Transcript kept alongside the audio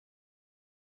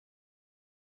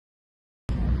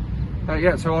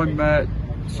Yeah, so I'm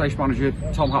Station Manager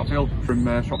Tom Hatfield from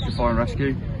Shropshire Fire and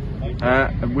Rescue,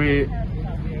 and we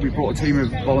brought a team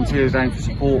of volunteers down to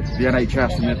support the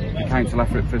NHS and the council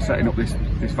effort for setting up this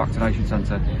vaccination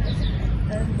centre.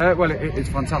 Well, it's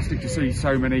fantastic to see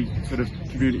so many sort of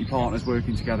community partners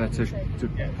working together to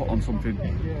put on something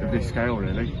of this scale.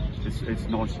 Really, it's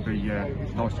nice to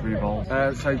be involved.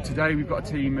 So today we've got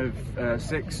a team of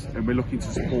 6, and we're looking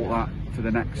to support that for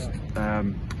the next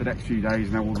few days,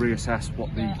 and then we'll reassess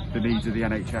what the needs of the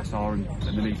NHS are and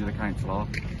the needs of the council are,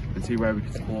 and see where we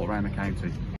can support around the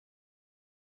county.